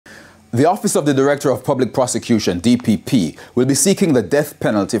The Office of the Director of Public Prosecution, DPP, will be seeking the death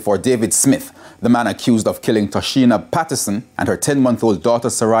penalty for David Smith, the man accused of killing Tashina Patterson and her 10-month-old daughter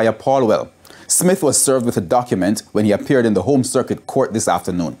Soraya Paulwell. Smith was served with a document when he appeared in the Home Circuit Court this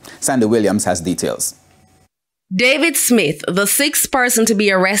afternoon. Sandy Williams has details. David Smith, the sixth person to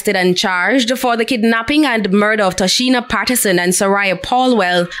be arrested and charged for the kidnapping and murder of Tashina Patterson and Soraya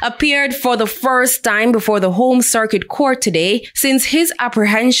Paulwell, appeared for the first time before the Home Circuit Court today since his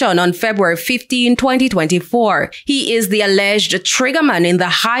apprehension on February 15, 2024. He is the alleged triggerman in the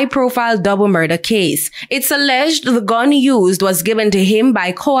high-profile double murder case. It's alleged the gun used was given to him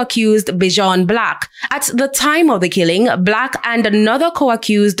by co-accused Bijan Black. At the time of the killing, Black and another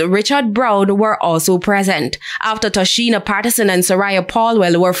co-accused, Richard Brown, were also present. After Tashina Patterson and Soraya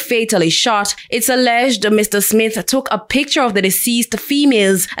Paulwell were fatally shot, it's alleged Mr. Smith took a picture of the deceased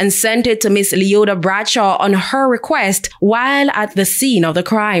females and sent it to Miss Leota Bradshaw on her request while at the scene of the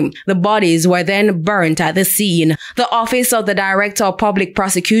crime. The bodies were then burnt at the scene. The Office of the Director of Public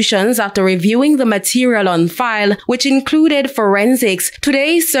Prosecutions, after reviewing the material on file, which included forensics,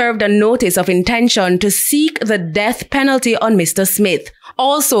 today served a notice of intention to seek the death penalty on Mr. Smith.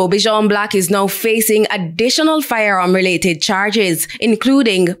 Also, Bijan Black is now facing additional firearm-related charges,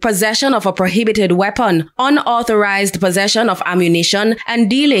 including possession of a prohibited weapon, unauthorized possession of ammunition, and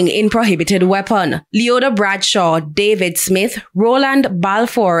dealing in prohibited weapon. Leota Bradshaw, David Smith, Roland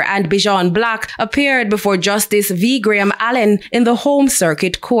Balfour, and Bijan Black appeared before Justice V. Graham Allen in the Home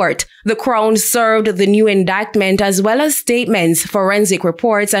Circuit Court. The Crown served the new indictment as well as statements, forensic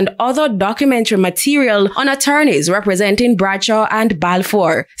reports, and other documentary material on attorneys representing Bradshaw and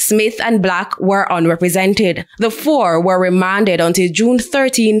Balfour. Smith and Black were unrepresented. The four were remanded until June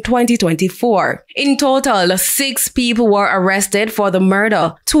 13, 2024. In total, 6 people were arrested for the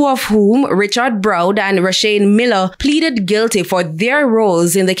murder, 2 of whom, Richard Brown and Rashane Miller, pleaded guilty for their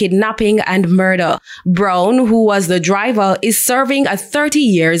roles in the kidnapping and murder. Brown, who was the driver, is serving a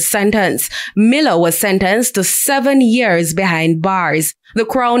 30-year sentence. Miller was sentenced to 7 years behind bars. The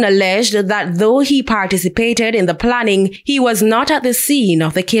Crown alleged that though he participated in the planning, he was not at the scene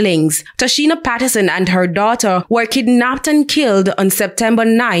of the killings. Tashina Patterson and her daughter were kidnapped and killed on September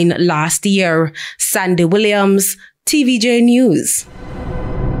 9 last year. Sandy Williams, TVJ News.